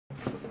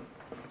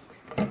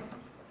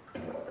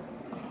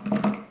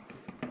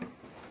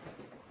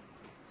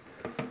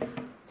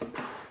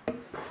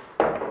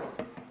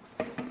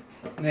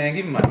Man,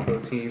 give me my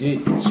protein.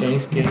 Dude,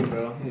 sharing's scary,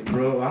 bro. Hey,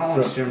 bro, I don't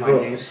want to share my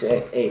gains.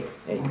 Hey.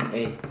 I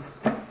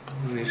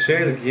mean,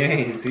 share the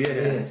gains, yeah.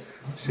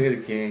 Yes. Share the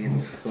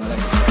gains. That's what I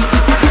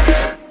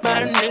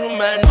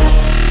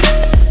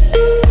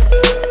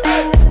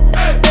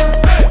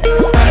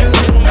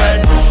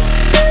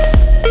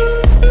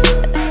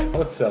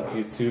What's up,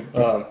 YouTube?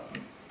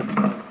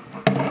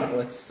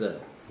 What's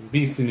up?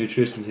 Beast of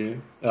Nutrition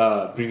here,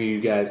 bringing you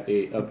guys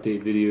a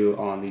update video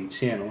on the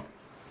channel.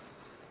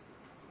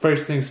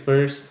 First things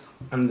first.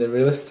 I'm the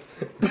realist.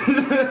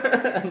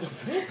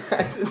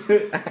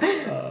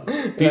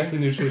 Beast of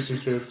Nutrition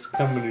shirts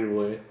coming your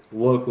way,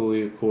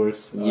 locally, of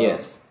course.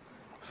 Yes.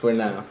 For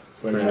now.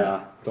 For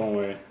now. Don't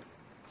worry.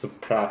 It's a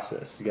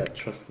process. You gotta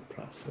trust the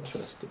process.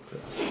 Trust the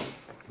process.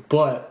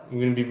 But I'm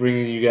gonna be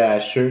bringing you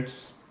guys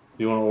shirts. If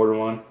you want to order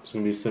one, it's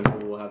gonna be simple.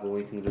 We'll have a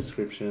link in the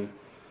description.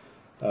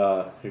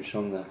 Here,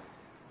 show them The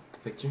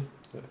picture?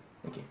 Yeah.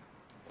 Okay.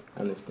 I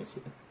don't know if you can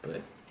see it,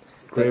 but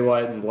gray,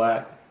 white, and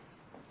black.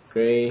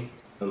 gray,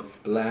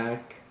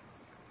 black,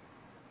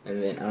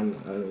 and then I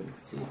don't know if you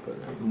can see it, but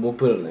we'll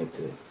put a link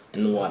to it.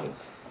 And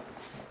white.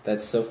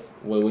 That's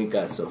what we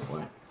got so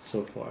far.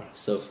 So far.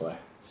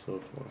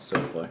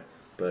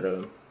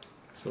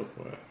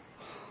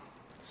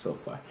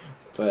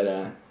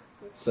 But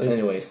So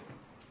anyways,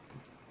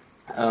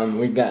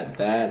 we got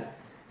that,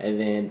 and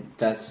then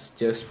that's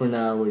just for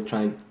now. We're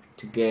trying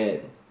to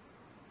get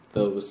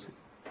those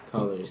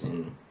colors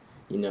and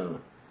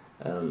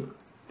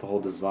the whole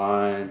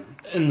design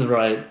and the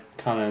right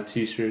kind of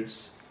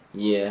t-shirts.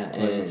 Yeah, Right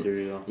and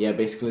material. yeah,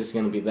 basically it's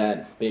gonna be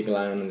that big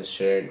line on the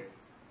shirt,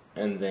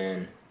 and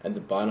then at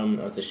the bottom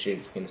of the shirt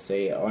it's gonna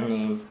say our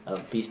name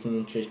of Beast of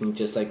Nutrition,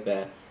 just like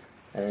that.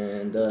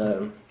 And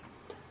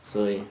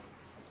so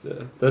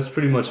Yeah, that's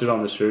pretty much it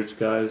on the shirts,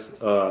 guys.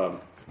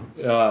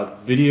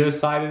 Video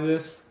side of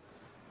this,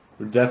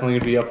 we're definitely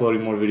gonna be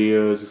uploading more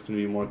videos. It's gonna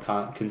be more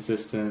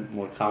consistent,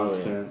 more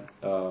constant.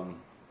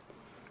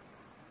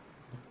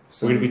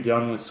 We're gonna be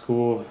done with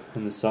school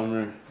in the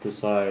summer.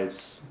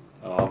 Besides,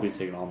 I'll be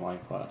taking online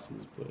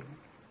classes, but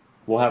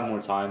we'll have more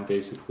time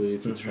basically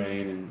to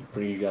train and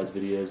bring you guys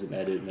videos and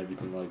edit and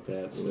everything like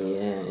that. So.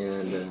 yeah,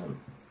 and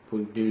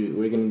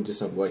we're gonna do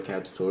some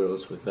workout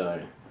tutorials with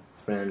our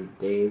friend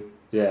Dave.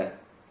 Yeah,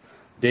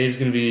 Dave's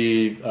gonna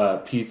be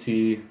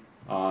PT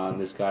on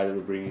this guy that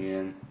we're bringing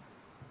in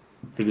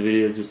for the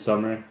videos this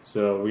summer.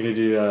 So we're gonna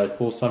do a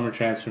full summer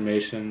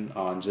transformation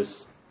on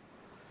just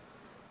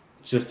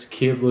a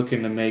kid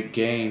looking to make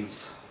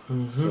gains.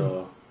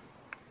 So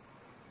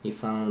He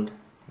found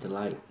the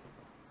light.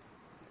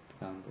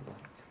 found the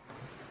light.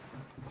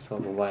 Saw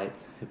the light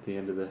at the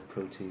end of the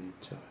protein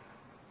jar.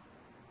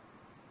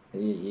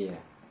 Yeah,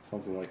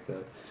 Something like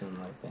that. something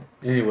like that.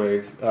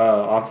 Anyways,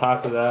 on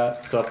top of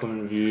that,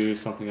 supplement review,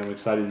 something I'm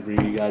excited to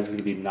bring you guys is going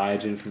to be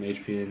Niagen from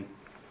HPN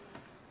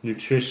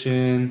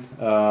Nutrition.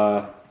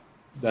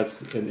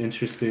 It's an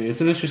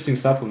interesting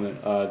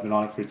supplement. I've been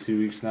on it for 2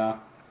 weeks now.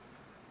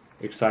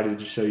 Excited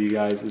to show you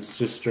guys. It's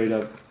just straight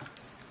up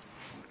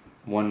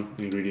one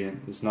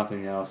ingredient. It's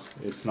nothing else.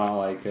 It's not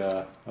like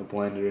a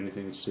blend or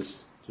anything. It's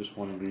just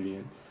one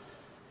ingredient.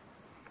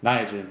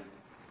 Niagen,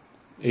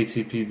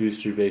 ATP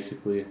booster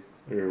basically.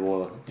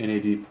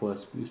 NAD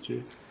plus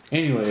booster.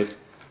 Anyways,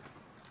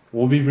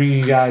 we'll be bringing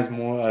you guys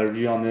more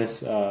review on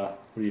this. What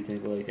do you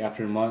think? Like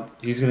after a month,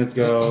 he's gonna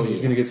go. He's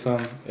gonna get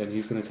some, and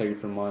he's gonna take it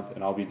for a month,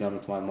 and I'll be done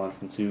with my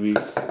month in 2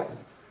 weeks.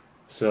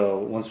 So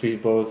once we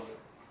both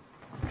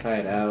Try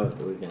it out.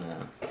 We're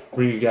gonna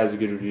bring you guys a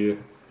good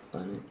review,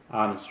 on it.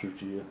 honest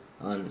review.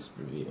 Honest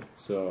review.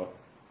 So,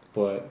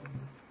 but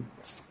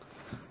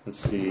let's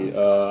see.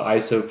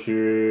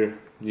 Isopure.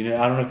 I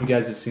don't know if you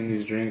guys have seen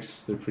these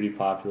drinks. They're pretty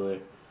popular.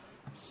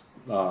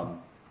 But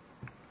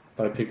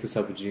I picked this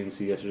up at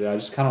GNC yesterday. I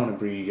just kind of want to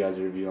bring you guys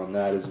a review on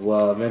that as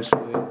well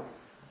eventually.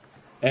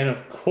 And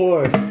of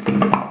course,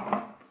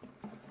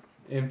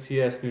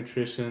 MTS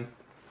Nutrition.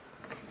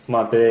 It's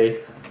my bae,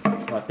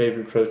 my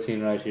favorite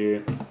protein right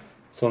here.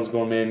 This one's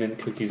gourmet mint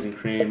cookies and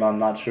cream. I'm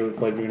not sure what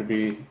flavor we're going to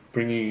be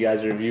bringing you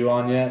guys a review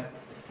on yet,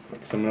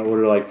 because I'm going to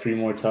order like 3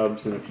 more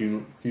tubs in a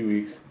few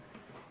weeks.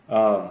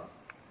 But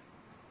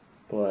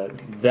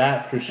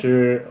that for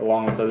sure,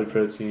 along with other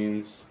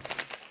proteins.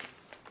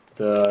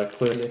 The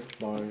Cliff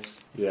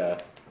bars. Yeah,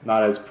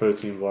 not as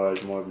protein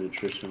bars, more of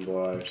nutrition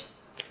bars,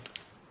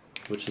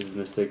 which is the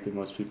mistake that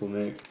most people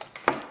make.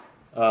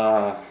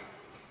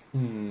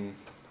 Anything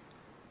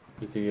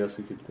else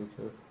you could think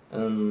of?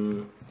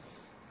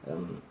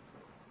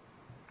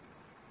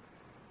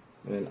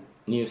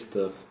 New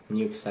stuff,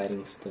 new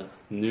exciting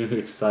stuff. New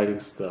exciting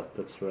stuff.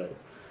 That's right.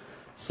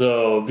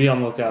 So be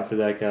on the lookout for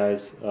that,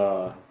 guys.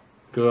 We're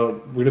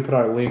gonna put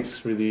our links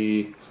for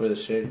the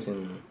shirts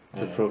and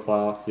the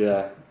profile,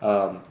 yeah,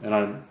 and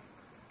on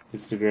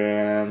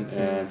Instagram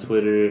and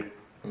Twitter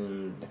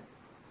and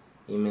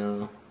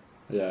email.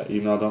 Yeah,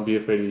 email. Don't be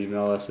afraid to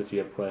email us if you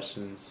have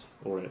questions,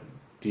 or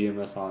DM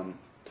us on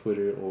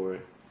Twitter or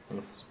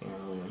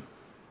Instagram.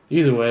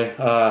 Either way,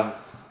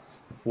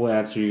 we'll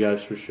answer you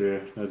guys for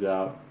sure, no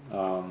doubt.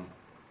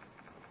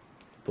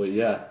 But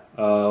yeah,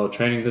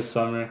 Training this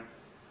summer.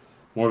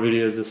 More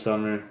videos this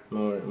summer.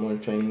 More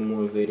training,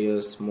 more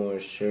videos, more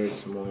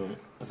shirts, more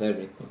of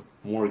everything.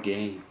 More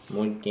gains.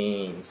 More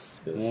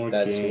gains. 'Cause More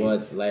that's gains.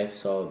 what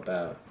life's all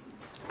about.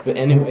 But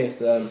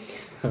anyways,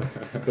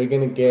 we're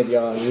gonna get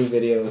y'all new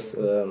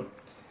videos,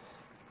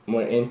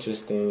 more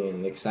interesting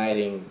and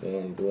exciting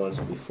than the ones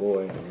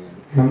before.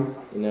 And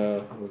you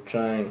know, we're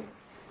trying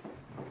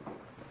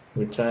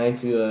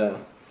to.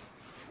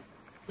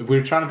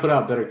 We're trying to put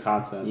out better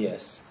content.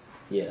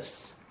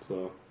 Yes.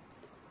 So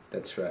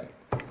That's right.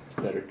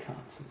 better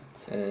content.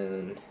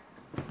 And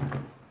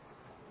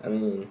I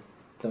mean,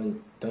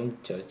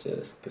 don't judge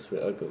us because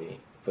we're ugly.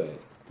 But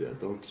Yeah,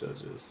 don't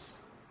judge us.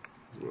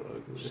 'Cause we're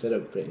ugly. shut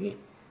up, Brittany.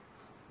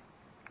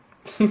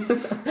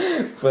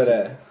 but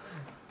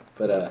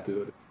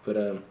Do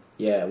it.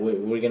 yeah,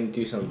 we're gonna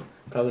do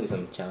probably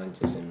some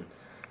challenges and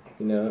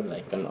you know,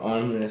 like an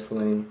arm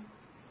wrestling.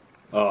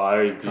 Oh, I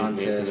already beat Nathan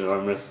Contest. at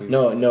arm wrestling.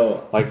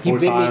 No. Like 4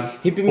 times.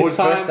 He beat me 4 the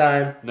first times?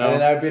 time, No. and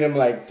then I beat him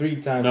like 3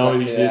 times No, after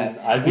you didn't.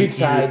 that. I We beat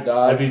you. tied,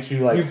 dog. I beat you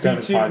like You 7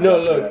 beat you. times. No,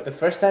 after look. that. The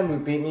first time you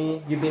beat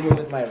me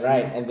with my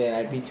right, and then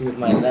I beat you with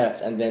my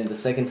left, and then the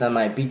second time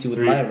I beat you with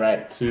 3, my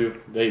right. 2.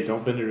 Hey,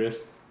 don't bend your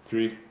wrist.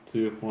 3,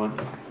 2, 1.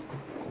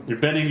 You're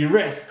bending your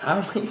wrist.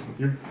 How many?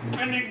 You're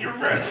bending your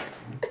wrist.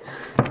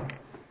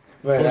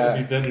 But, Supposed to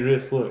be bend your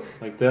wrist. Look,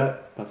 like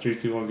that. Now 3,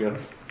 2, 1, go.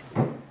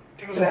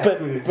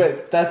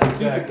 but that's stupid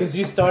Exactly. because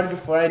you started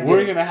before I did.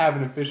 We're gonna have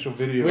an official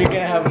video. We're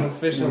gonna have an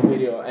official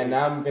video, and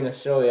now I'm gonna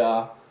show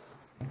y'all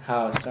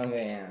how strong I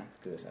am.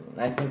 Because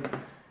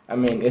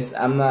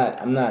I'm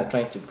not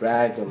trying to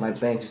brag, but my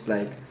bench is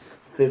like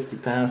 50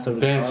 pounds over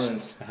bench.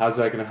 Collins. How's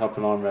that gonna help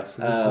an arm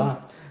wrestling? It's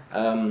not.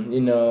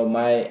 You know,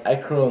 I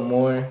curl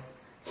more.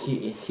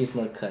 He's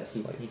more cut.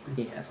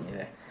 He has me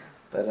there.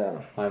 But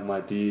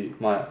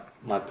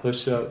My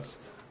push-ups,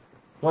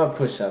 more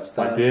push-ups.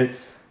 my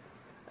dips.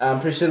 I'm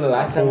pretty sure the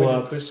last time we did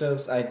pull-ups.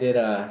 push-ups, I did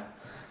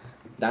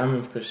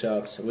diamond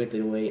push-ups with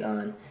the weight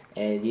on,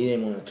 and you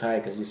didn't want to try it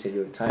because you said you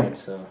were tired.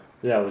 So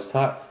Yeah, I was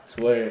tired.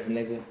 swear,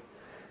 nigga.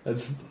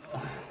 That's.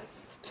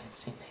 Can't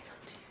say nigga on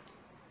TV.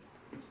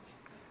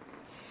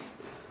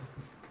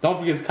 Don't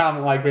forget to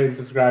comment, like, rate, and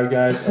subscribe,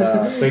 guys.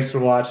 Thanks for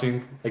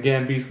watching.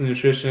 Again, Beastly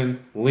Nutrition.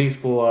 Links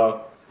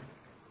below.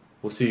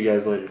 We'll see you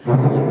guys later.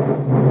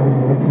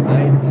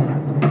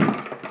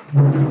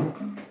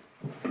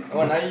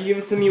 Oh, now you give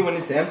it to me when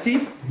it's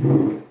empty?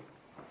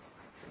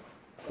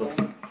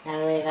 Listen. I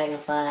believe I can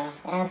fly.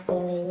 I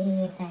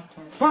believe I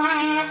can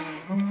fly.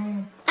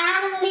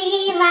 I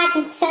believe I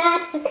can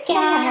touch the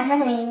sky.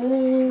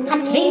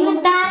 I dream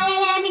about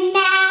it every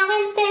now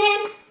and then.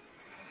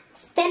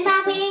 Spread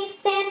my wings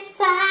and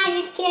fly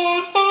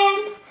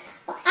again.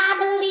 Oh, I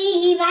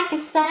believe I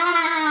can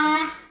fly.